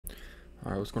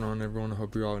Alright, what's going on, everyone? I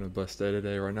hope you're all having a blessed day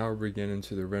today. Right now we're beginning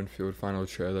to the Renfield final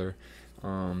trailer.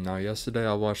 Now yesterday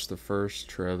I watched the first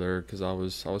trailer because I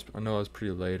know I was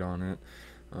pretty late on it.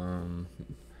 Yeah,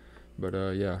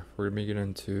 we're gonna be getting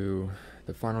into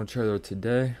the final trailer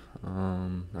today.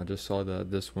 I just saw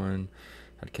that this one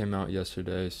had came out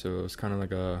yesterday, so it was kind of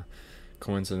like a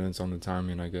coincidence on the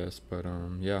timing, I guess.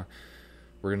 Yeah,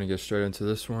 we're gonna get straight into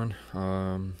this one.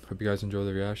 Hope you guys enjoy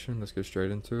the reaction. Let's get straight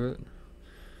into it.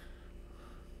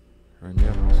 And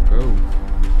yeah, let's go.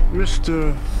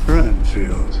 Mr.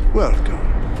 Renfield, welcome.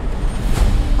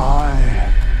 I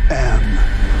am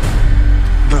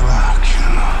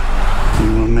Dracula. You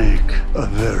will make a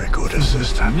very good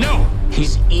assistant. No!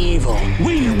 He's evil.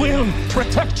 We will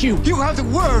protect you! You have the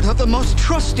word of the most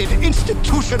trusted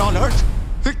institution on earth,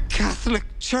 the Catholic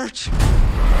Church.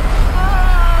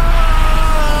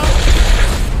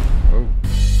 Oh.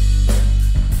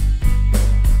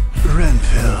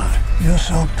 Renfield, your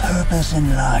sole purpose in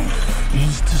life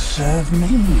is to serve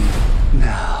me.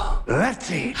 Now,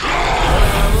 let's eat.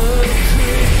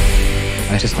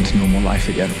 I just want a normal life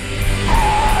again.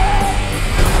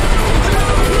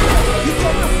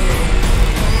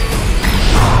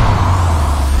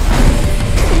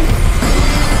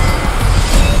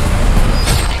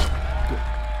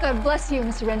 God bless you,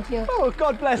 Mr. Renfield. Oh,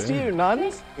 God bless you,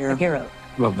 nuns. You're a hero.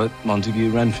 Robert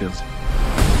Montague Renfield.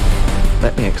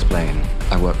 Let me explain.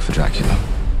 I work for Dracula.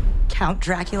 Count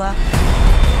Dracula?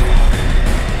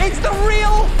 It's the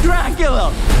real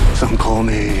Dracula! Some call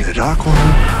me the Dark One.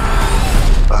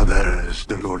 Others,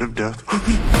 the Lord of Death.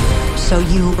 So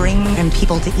you bring in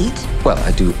people to eat? Well,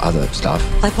 I do other stuff.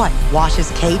 Like what? Wash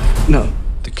his cape? No,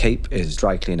 the cape is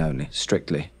dry clean only,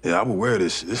 strictly. Yeah, I will wear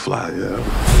this. It's fly, yeah.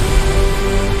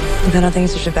 I don't think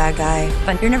he's such a bad guy.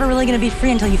 But you're never really gonna be free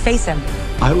until you face him.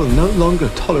 I will no longer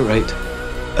tolerate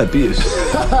abuse.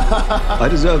 I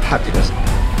deserve happiness.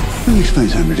 Let me explain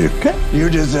something to you, okay? You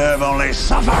deserve only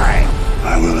suffering.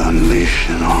 I will unleash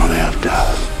an army of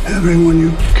death. Everyone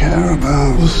you care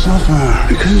about will suffer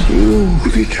because you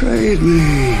betrayed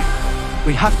me.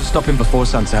 We have to stop him before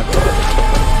sunset.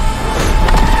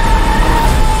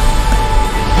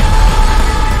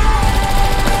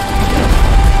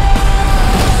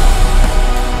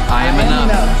 I am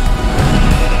enough.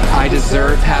 I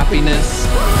deserve happiness,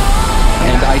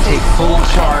 and I take full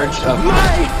charge of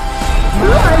my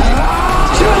life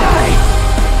today.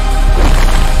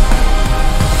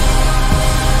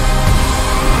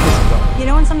 You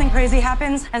know when something crazy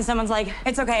happens and someone's like,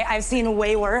 it's okay, I've seen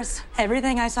way worse.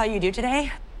 Everything I saw you do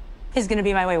today is gonna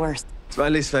be my way worse. It's my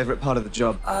least favorite part of the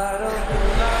job.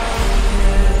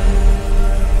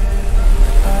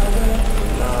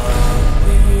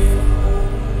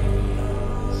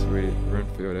 Sweet.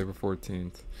 Renfield, April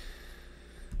 14th.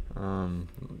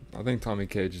 I think Tommy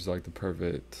Cage is like the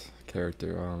perfect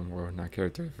character, or not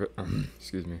character,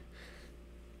 excuse me,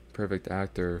 perfect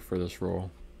actor for this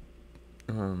role.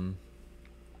 It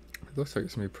looks like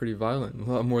it's gonna be pretty violent,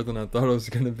 a lot more than I thought it was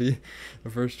gonna be the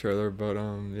first trailer.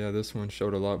 Yeah, this one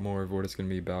showed a lot more of what it's gonna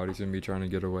be about. He's gonna be trying to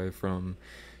get away from,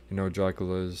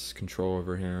 Dracula's control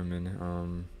over him,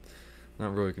 and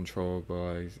not really control, but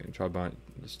like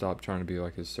stop trying to be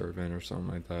like his servant or something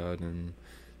like that, and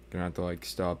gonna have to like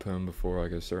stop him before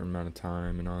like a certain amount of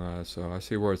time and all that. So I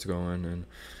see where it's going, and it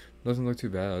doesn't look too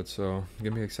bad, so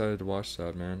get me excited to watch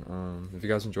that, man. If you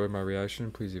guys enjoyed my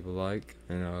reaction, please leave a like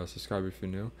and subscribe if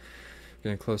you're new.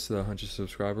 Getting close to the 100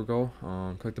 subscriber goal.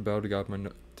 Click the bell to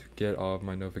get all of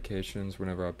my notifications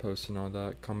whenever I post and all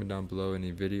that. Comment down below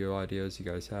any video ideas you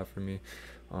guys have for me.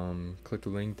 Click the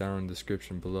link down in the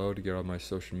description below to get all my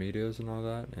social medias and all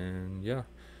that. And yeah,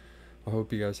 I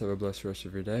hope you guys have a blessed rest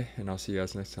of your day, and I'll see you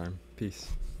guys next time. Peace.